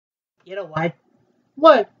You know what?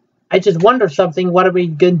 What? I just wonder something. What are we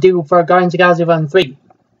gonna do for Guardians of the Galaxy Volume 3?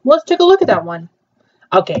 Let's take a look at that one.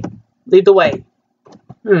 Okay, lead the way.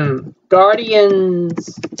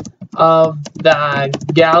 Guardians of the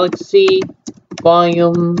Galaxy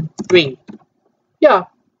Volume 3. Yeah.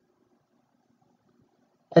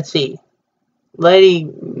 Let's see. Lady,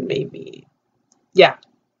 maybe. Yeah.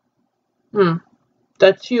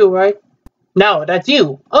 That's you, right? No, that's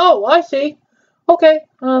you. Oh, I see. Okay,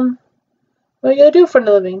 what are you gonna do for a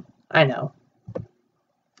living? I know.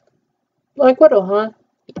 Like Widow, huh?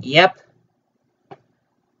 Yep.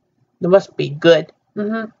 It must be good.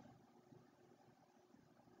 Who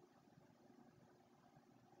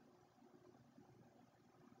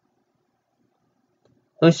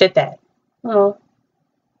said that? Oh.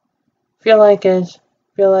 Feel like is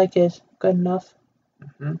good enough.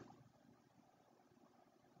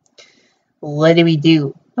 What do we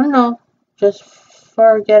do? I don't know. Just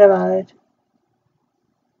forget about it.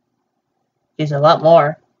 There's a lot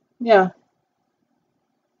more. Yeah.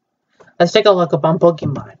 Let's take a look up on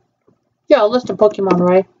Pokemon. Yeah, a list of Pokemon,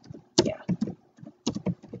 right? Yeah.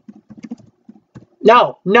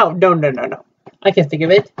 No. I can think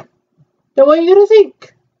of it. Then what are you gonna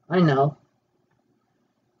think? I know.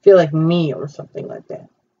 Feel like me or something like that.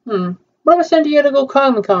 What about San Diego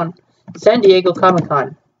Comic-Con? San Diego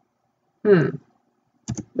Comic-Con.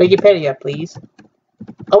 Wikipedia, please.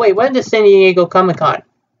 Oh wait, when is San Diego Comic-Con?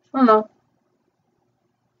 I don't know.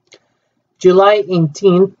 July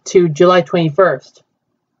 18th to July 21st.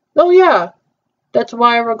 Oh yeah, that's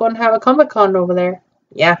why we're going to have a Comic-Con over there.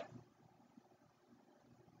 Yeah.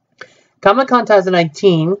 Comic-Con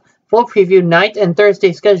 2019, full preview night and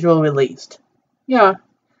Thursday schedule released. Yeah.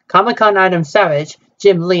 Comic-Con Item Savage,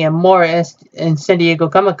 Jim Lee, and more in San Diego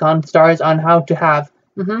Comic-Con stars on how to have,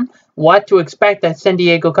 what to expect at San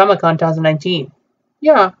Diego Comic-Con 2019.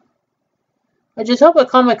 Yeah. I just hope the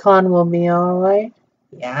Comic-Con will be alright.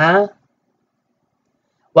 Yeah.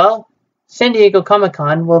 Well, San Diego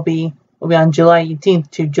Comic-Con will be on July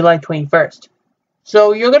 18th to July 21st.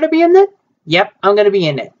 So you're gonna be in it? Yep, I'm gonna be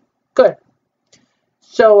in it. Good.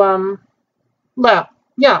 So well,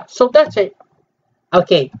 yeah. So that's it.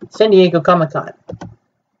 Okay, San Diego Comic-Con.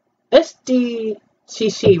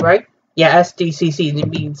 SDCC, right? Yeah, SDCC. It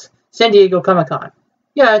means San Diego Comic-Con.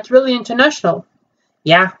 Yeah, it's really international.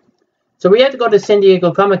 Yeah. So we have to go to San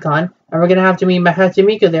Diego Comic-Con, and we're gonna have to meet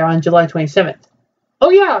Hatsumika there on July 27th. Oh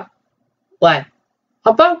yeah. What?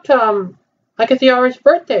 About Akathiara's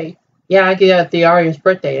birthday. Yeah, Akathiara's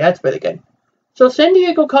birthday. That's really good. So San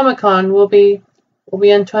Diego Comic-Con will be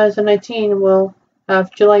in 2019. We'll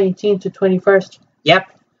have July 18th to 21st.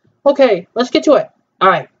 Yep. Okay, let's get to it. All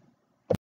right.